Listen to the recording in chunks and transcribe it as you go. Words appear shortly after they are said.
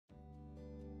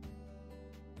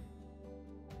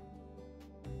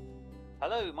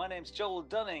Hello, my name's Joel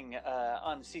Dunning.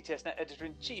 I'm CTSNet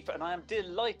Editor-in-Chief, and I am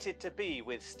delighted to be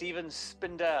with Stephen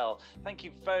Spindel. Thank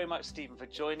you very much, Stephen, for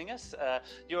joining us.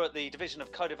 You're at the Division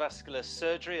of Cardiovascular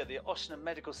Surgery at the Ochsner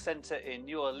Medical Center in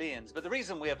New Orleans. But the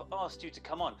reason we have asked you to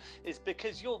come on is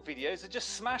because your videos are just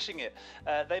smashing it.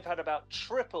 They've had about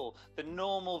triple the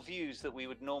normal views that we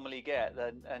would normally get.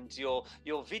 And your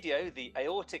video, the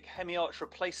aortic hemiarch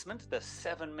replacement, the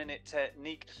 7-minute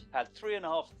technique, had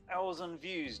 3,500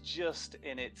 views just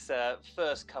in its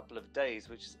first couple of days,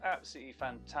 which is absolutely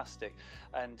fantastic.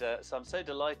 And so I'm so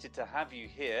delighted to have you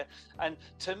here. And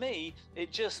to me, it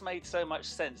just made so much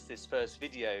sense, this first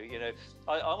video.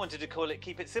 I wanted to call it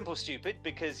Keep It Simple Stupid,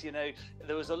 because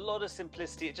there was a lot of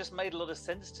simplicity. It just made a lot of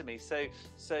sense to me. So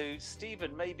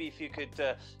Stephen, maybe if you could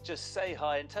just say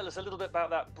hi and tell us a little bit about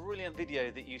that brilliant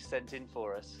video that you sent in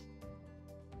for us.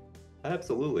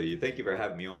 Absolutely. Thank you for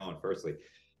having me on, firstly.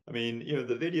 I mean,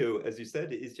 the video, as you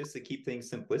said, is just to keep things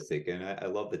simplistic. And I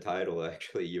love the title,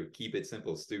 actually. Keep it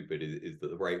simple, stupid is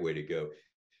the right way to go,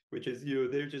 which is,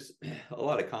 there's just a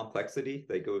lot of complexity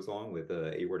that goes on with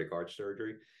aortic arch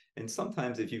surgery. And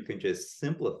sometimes if you can just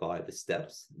simplify the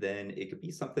steps, then it could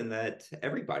be something that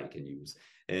everybody can use.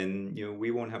 And, we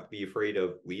won't have to be afraid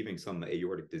of leaving some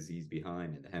aortic disease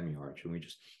behind in the hemiarch, and we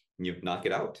just, knock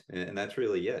it out. And that's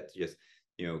really it. Just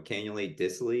cannulate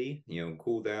distally,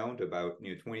 cool down to about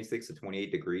 26 to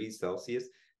 28 degrees Celsius,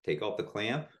 take off the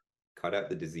clamp, cut out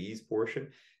the disease portion,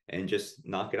 and just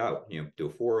knock it out. Do a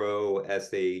 4-0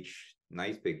 SH,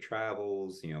 nice big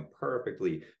travels,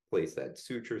 perfectly place that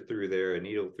suture through there, a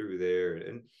needle through there,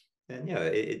 and yeah,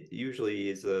 it usually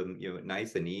is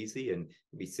nice and easy, and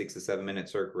maybe 6 to 7 minute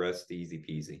circ rest, easy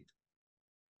peasy.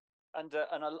 And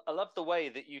I love the way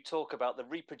that you talk about the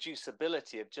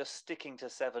reproducibility of just sticking to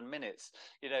 7 minutes.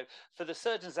 For the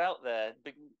surgeons out there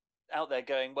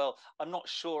going, well, I'm not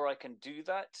sure I can do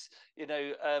that.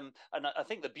 And I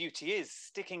think the beauty is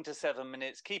sticking to 7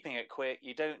 minutes, keeping it quick.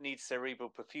 You don't need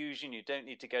cerebral perfusion. You don't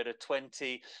need to go to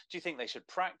 20. Do you think they should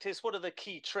practice? What are the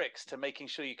key tricks to making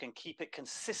sure you can keep it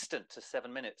consistent to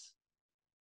 7 minutes?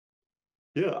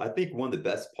 Yeah, I think one of the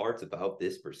best parts about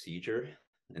this procedure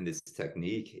and this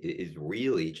technique is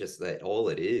really just that all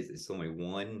it is only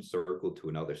one circle to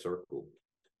another circle.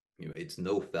 It's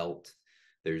no felt.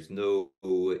 There's no,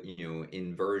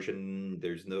 inversion.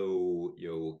 There's no,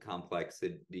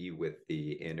 complexity with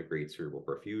the antegrade cerebral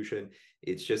perfusion.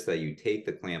 It's just that you take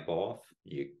the clamp off,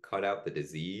 you cut out the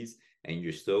disease, and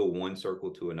you sew one circle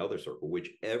to another circle,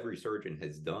 which every surgeon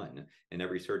has done and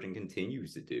every surgeon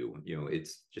continues to do.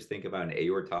 It's just, think about an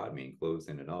aortotomy and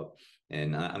closing it up.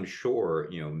 And I'm sure,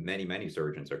 many, many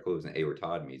surgeons are closing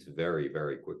aortotomies very,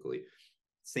 very quickly.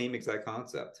 Same exact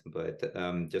concept, but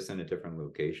just in a different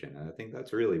location. And I think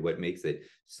that's really what makes it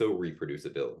so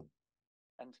reproducible.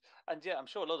 And yeah, I'm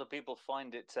sure a lot of people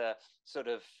find it sort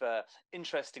of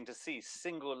interesting to see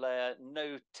single layer,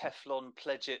 no Teflon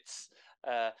pledgets.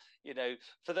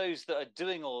 For those that are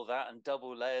doing all that and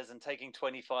double layers and taking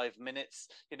 25 minutes,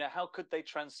 how could they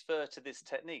transfer to this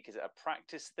technique? Is it a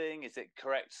practice thing? Is it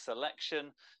correct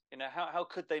selection? How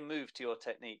could they move to your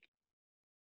technique?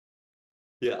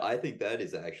 Yeah, I think that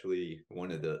is actually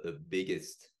one of the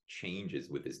biggest changes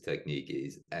with this technique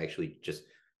is actually just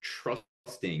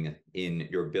trusting in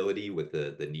your ability with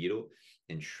the needle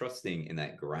and trusting in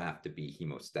that graft to be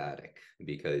hemostatic,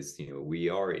 because we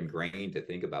are ingrained to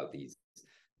think about these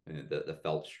the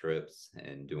felt strips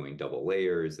and doing double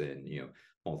layers and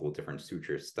multiple different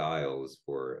suture styles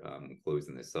for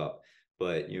closing this up.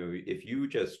 But if you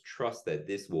just trust that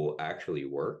this will actually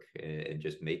work and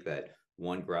just make that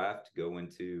one graft go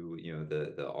into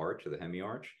the arch or the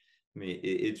hemiarch, I mean,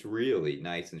 it's really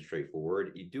nice and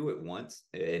straightforward. You do it once,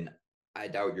 and I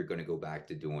doubt you're going to go back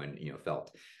to doing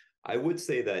felt. I would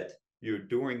say that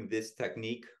doing this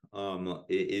technique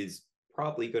is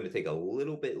probably going to take a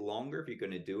little bit longer if you're going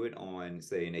to do it on,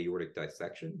 say, an aortic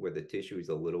dissection where the tissue is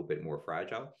a little bit more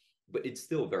fragile, but it's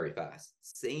still very fast.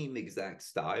 Same exact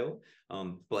style,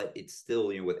 but it's still,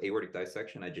 with aortic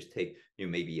dissection, I just take,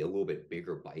 maybe a little bit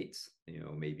bigger bites,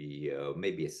 maybe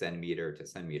a centimeter to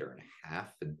centimeter and a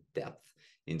half in depth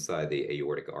inside the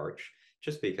aortic arch,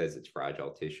 just because it's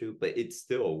fragile tissue, but it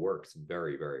still works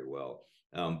very, very well.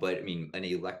 But I mean, an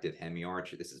elective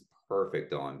hemiarch, this is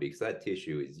perfect on, because that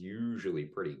tissue is usually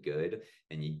pretty good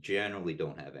and you generally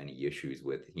don't have any issues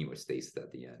with hemostasis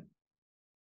at the end.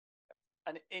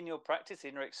 And in your practice,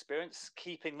 in your experience,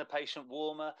 keeping the patient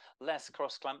warmer, less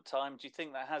cross-clamp time, do you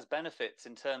think that has benefits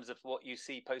in terms of what you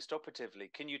see post-operatively?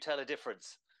 Can you tell a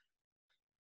difference?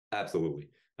 Absolutely.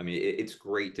 I mean, it's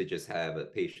great to just have a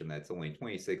patient that's only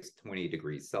 26, 20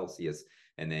 degrees Celsius,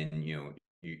 and then,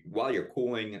 while you're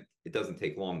cooling, it doesn't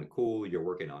take long to cool. You're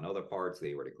working on other parts, the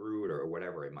aortic root or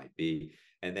whatever it might be.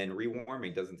 And then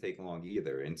rewarming doesn't take long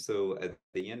either. And so at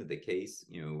the end of the case,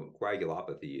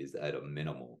 coagulopathy is at a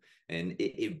minimal, and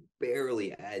it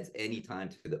barely adds any time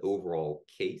to the overall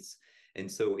case.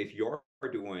 And so if you're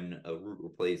doing a root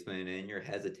replacement and you're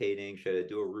hesitating, should I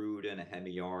do a root and a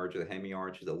hemiarch? The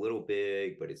hemiarch is a little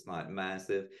big, but it's not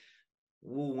massive.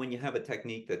 Well, when you have a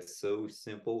technique that's so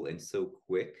simple and so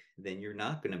quick, then you're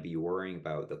not going to be worrying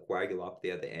about the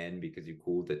coagulopathy at the end because you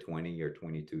cooled to 20 or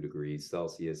 22 degrees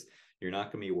Celsius. You're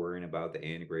not going to be worrying about the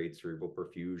antegrade cerebral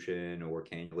perfusion or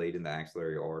cannulating the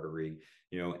axillary artery,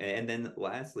 and then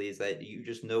lastly is that you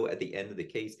just know at the end of the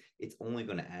case, it's only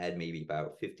going to add maybe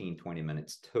about 15, 20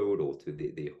 minutes total to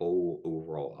the whole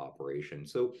overall operation.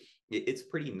 So it's a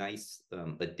pretty nice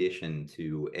addition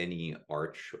to any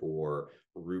arch or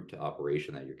root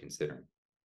operation that you're considering.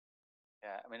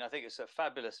 Yeah, I mean, I think it's a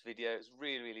fabulous video. It's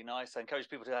really, really nice. I encourage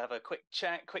people to have a quick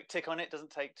chat, quick tick on it. It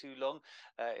doesn't take too long.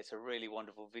 It's a really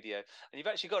wonderful video. And you've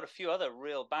actually got a few other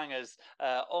real bangers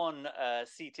on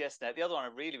CTSNet. The other one I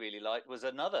really, really liked was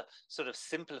another sort of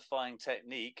simplifying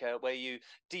technique where you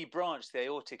debranch the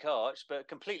aortic arch, but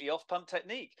completely off-pump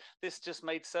technique. This just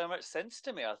made so much sense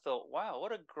to me. I thought, wow,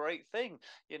 what a great thing.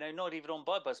 Not even on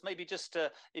bypass. Maybe just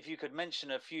if you could mention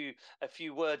a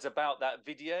few words about that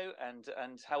video and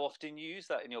how often you use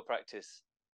that in your practice.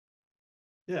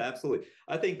 Yeah, absolutely.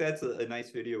 I think that's a nice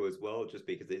video as well, just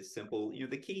because it's simple.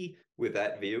 The key with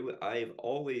that video, I've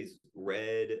always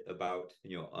read about,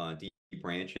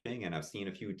 debranching, and I've seen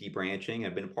a few debranching.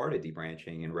 I've been a part of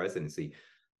debranching in residency,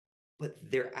 but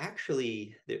there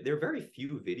are very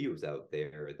few videos out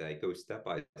there that go step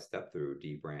by step through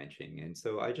debranching. And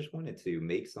so I just wanted to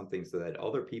make something so that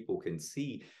other people can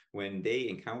see when they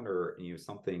encounter,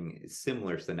 something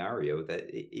similar scenario, that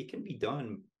it can be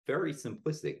done very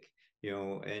simplistic.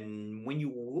 And when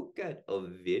you look at a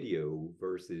video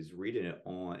versus reading it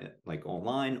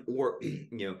online or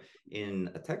in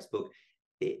a textbook,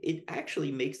 it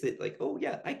actually makes it like, oh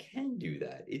yeah, I can do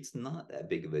that. It's not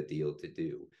that big of a deal to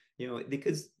do,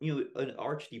 because an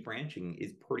arch debranching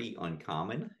is pretty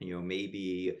uncommon.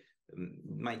 Maybe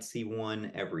might see one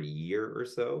every year or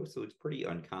so, so it's pretty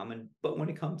uncommon. But when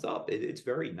it comes up, it's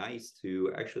very nice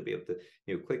to actually be able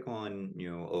to click on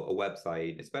a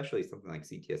website, especially something like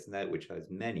CTSNet, which has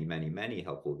many, many, many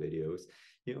helpful videos,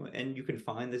 and you can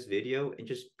find this video and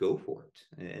just go for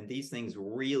it. And these things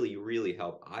really, really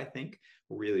help, I think,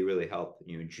 really, really help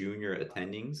junior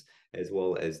attendings as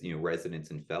well as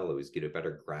residents and fellows get a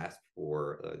better grasp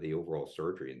for the overall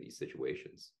surgery in these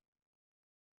situations.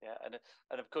 Yeah,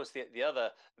 and of course the other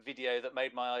video that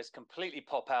made my eyes completely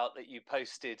pop out that you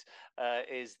posted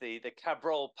is the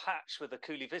Cabrol patch with the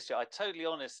Cooley Fistula. I totally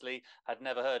honestly had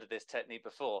never heard of this technique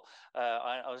before.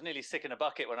 I was nearly sick in a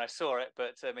bucket when I saw it,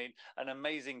 but I mean, an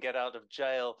amazing get out of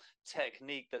jail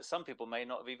technique that some people may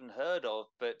not have even heard of,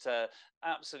 but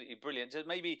absolutely brilliant.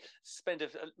 Maybe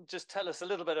just tell us a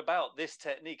little bit about this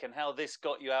technique and how this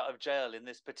got you out of jail in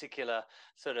this particular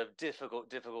sort of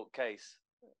difficult case.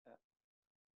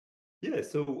 Yeah,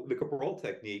 so the Cabrol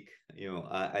technique,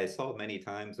 I saw many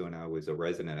times when I was a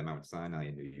resident at Mount Sinai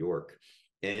in New York.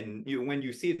 And when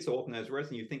you see it so often as a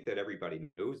resident, you think that everybody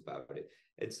knows about it.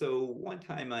 And so one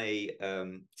time I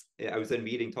was in a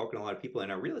meeting talking to a lot of people,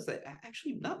 and I realized that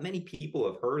actually not many people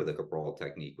have heard of the Cabrol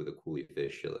technique with a Cooley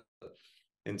fistula.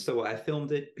 And so I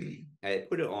filmed it, I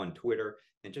put it on Twitter,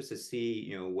 and just to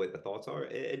see, what the thoughts are,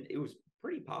 and it was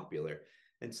pretty popular.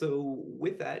 And so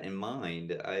with that in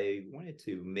mind, I wanted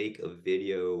to make a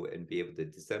video and be able to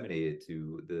disseminate it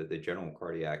to the general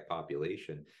cardiac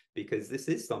population, because this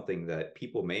is something that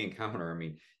people may encounter. I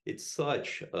mean, it's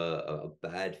such a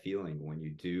bad feeling when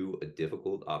you do a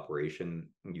difficult operation,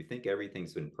 and you think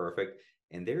everything's been perfect,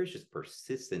 and there's just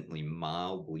persistently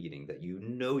mild bleeding that you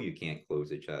can't close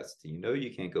the chest.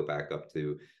 You can't go back up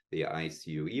to the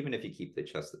ICU. Even if you keep the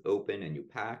chest open and you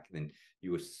pack, then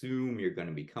you assume you're going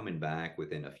to be coming back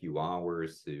within a few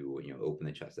hours to open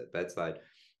the chest at bedside.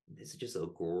 This is just a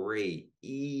great,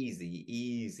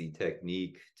 easy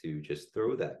technique to just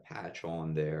throw that patch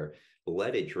on there,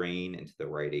 let it drain into the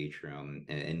right atrium,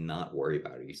 and not worry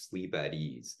about it. You sleep at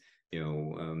ease.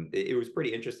 It was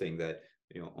pretty interesting that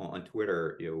on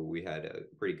Twitter, we had a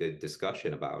pretty good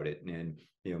discussion about it. And,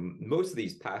 most of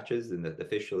these patches and the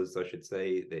fistulas, I should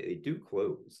say, they do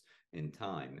close in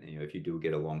time, if you do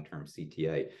get a long-term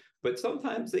CTA. But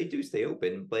sometimes they do stay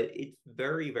open, but it's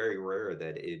very, very rare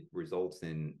that it results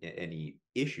in any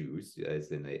issues,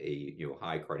 as in a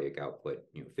high cardiac output,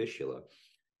 fistula.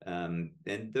 And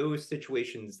those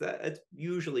situations, that's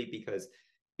usually because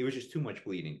it was just too much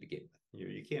bleeding to begin with.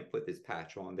 You can't put this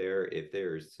patch on there if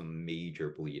there's some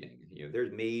major bleeding.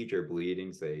 There's major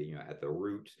bleeding, say, at the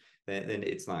root, then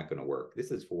it's not going to work.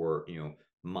 This is for,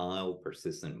 mild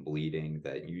persistent bleeding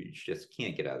that you just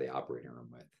can't get out of the operating room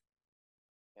with.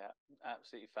 Yeah,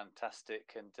 absolutely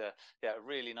fantastic, and yeah,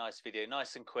 really nice video,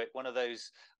 nice and quick. One of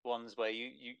those ones where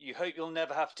you hope you'll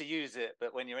never have to use it,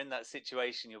 but when you're in that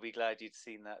situation, you'll be glad you'd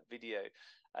seen that video.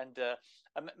 And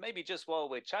maybe just while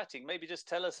we're chatting, maybe just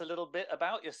tell us a little bit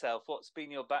about yourself. What's been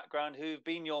your background? Who've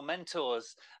been your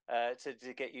mentors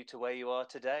to get you to where you are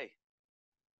today?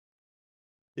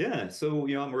 Yeah, so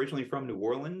I'm originally from New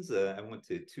Orleans. I went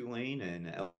to Tulane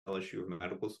and LSU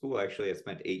Medical School. Actually, I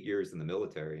spent 8 years in the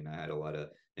military, and I had a lot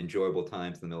of enjoyable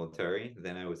times in the military.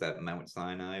 Then I was at Mount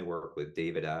Sinai, worked with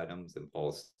David Adams and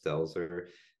Paul Stelzer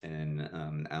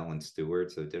and Alan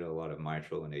Stewart. So did a lot of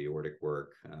mitral and aortic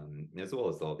work, as well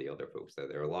as all the other folks there.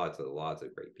 There are lots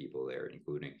of great people there,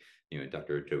 including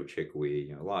Dr. Joe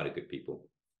Chikwi. A lot of good people.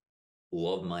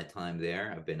 Love my time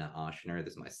there. I've been at Ochsner.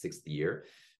 This is my 6th year.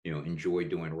 Enjoy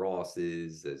doing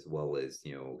Rosses as well as,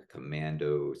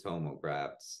 commandos,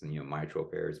 homografts, mitral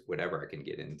pairs, whatever I can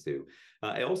get into.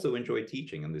 I also enjoy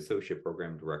teaching. I'm the associate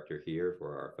program director here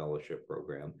for our fellowship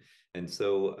program. And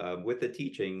so with the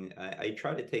teaching, I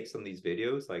try to take some of these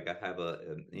videos. Like I have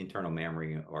an internal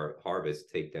mammary or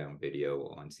harvest takedown video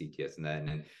on CTSNet.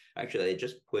 And actually, I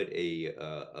just put a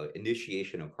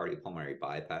initiation of cardiopulmonary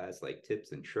bypass, like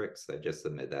tips and tricks. I just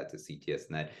submitted that to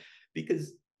CTSNet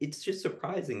because it's just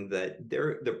surprising that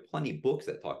there are plenty of books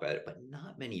that talk about it, but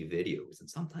not many videos. And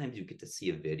sometimes you get to see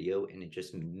a video and it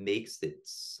just makes it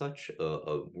such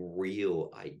a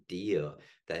real idea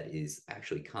that is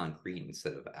actually concrete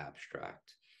instead of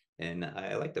abstract. And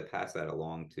I like to pass that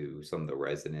along to some of the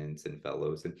residents and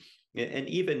fellows, and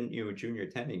even junior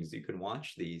attendings. You can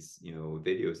watch these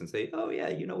videos and say, oh yeah,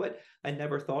 you know what, I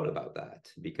never thought about that.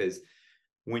 Because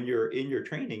when you're in your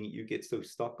training, you get so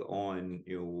stuck on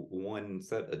one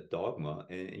set of dogma,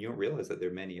 and you don't realize that there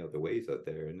are many other ways out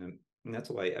there. And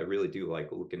that's why I really do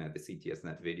like looking at the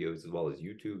CTSNet videos as well as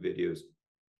YouTube videos,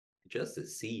 just to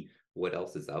see what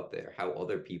else is out there, how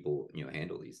other people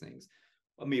handle these things.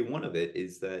 I mean, one of it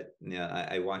is that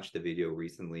I watched a video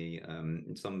recently.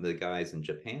 Some of the guys in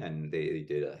Japan, they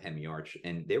did a Hemiarch,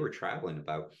 and they were traveling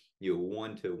about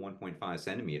 1 to 1.5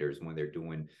 centimeters when they're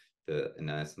doing the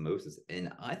anastomosis.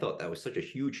 And I thought that was such a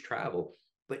huge travel,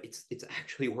 but it's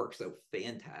actually works out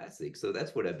fantastic. So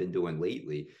that's what I've been doing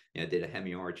lately. I did a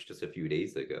Hemiarch just a few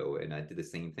days ago, and I did the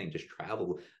same thing, just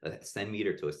travel a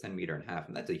centimeter to a centimeter and a half.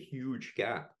 And that's a huge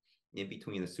gap in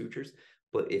between the sutures.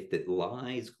 But if it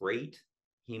lies great,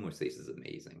 hemostasis is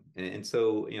amazing. And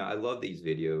so, I love these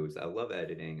videos. I love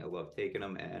editing. I love taking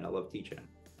them, and I love teaching them.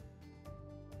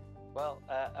 Well,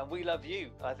 and we love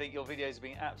you. I think your videos have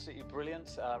been absolutely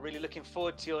brilliant. Really looking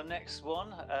forward to your next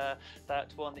one.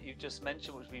 That one that you just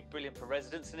mentioned, which will be brilliant for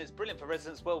residents, and it's brilliant for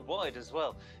residents worldwide as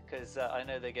well, because I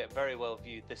know they get very well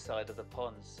viewed this side of the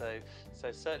pond. So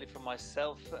certainly from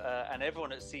myself and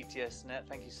everyone at CTSNet,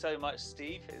 thank you so much,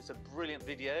 Steve. It was a brilliant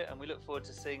video, and we look forward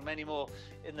to seeing many more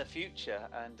in the future.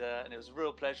 And it was a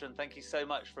real pleasure, and thank you so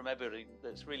much from everybody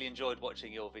that's really enjoyed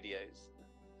watching your videos.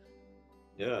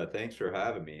 Yeah, thanks for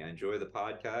having me. I enjoy the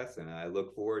podcast, and I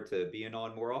look forward to being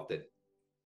on more often.